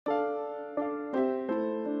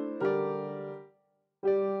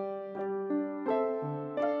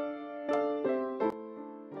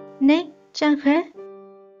Zhang.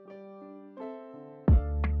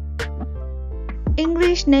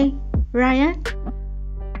 English name Ryan.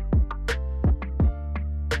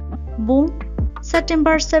 Born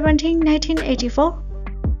September 17, 1984.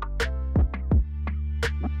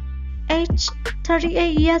 Age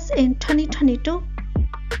 38 years in 2022.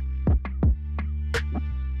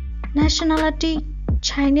 Nationality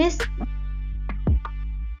Chinese.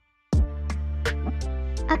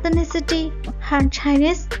 Ethnicity Han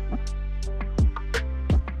Chinese.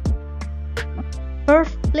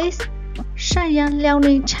 Birthplace Shenyang,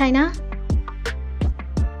 Liaoning, China.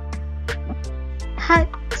 Height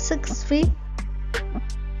 6 feet.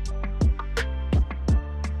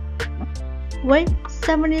 Weight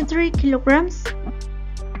 73 kilograms.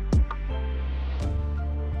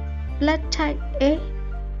 Blood type A.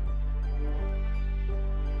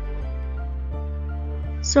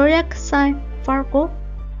 Zodiac sign Virgo.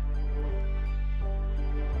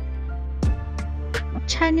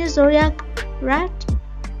 Chinese zodiac Rat.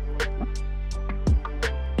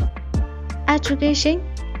 Education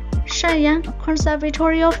Shenyang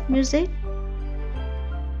Conservatory of Music.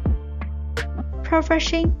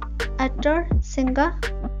 Profession actor, singer.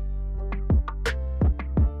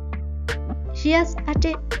 Years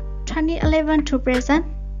active 2011 to present.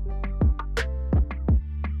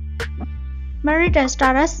 Marital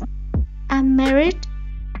status unmarried.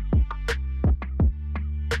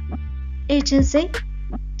 Agency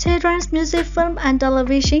children's music, film and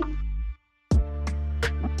television.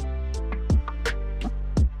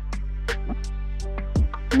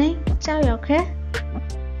 Name Zhao Yao.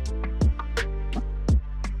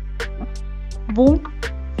 Born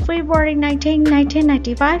February 19,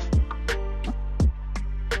 1995.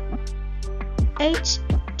 Age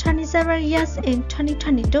 27 years in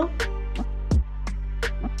 2022.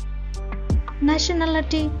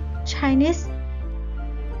 Nationality Chinese.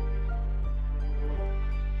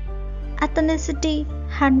 Ethnicity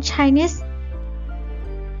Han Chinese.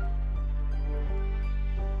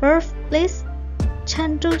 Birthplace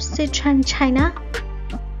Chengdu, Sichuan, China.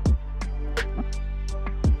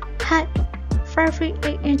 Height 5 feet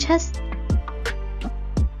 8 inches.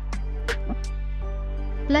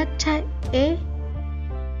 Blood type A.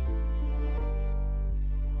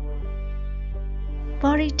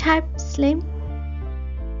 Body type slim.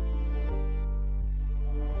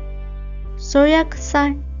 Zodiac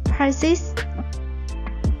sign Pisces.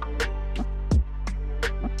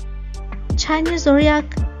 Chinese zodiac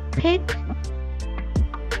Pig.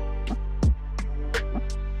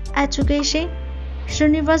 Education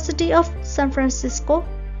University of San Francisco.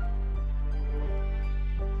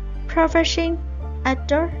 Profession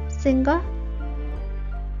actor, singer.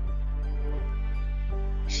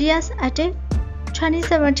 Years active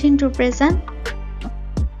 2017 to present.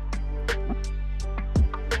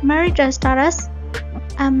 Marital status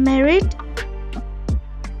unmarried.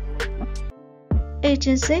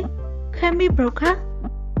 Agency can be broker.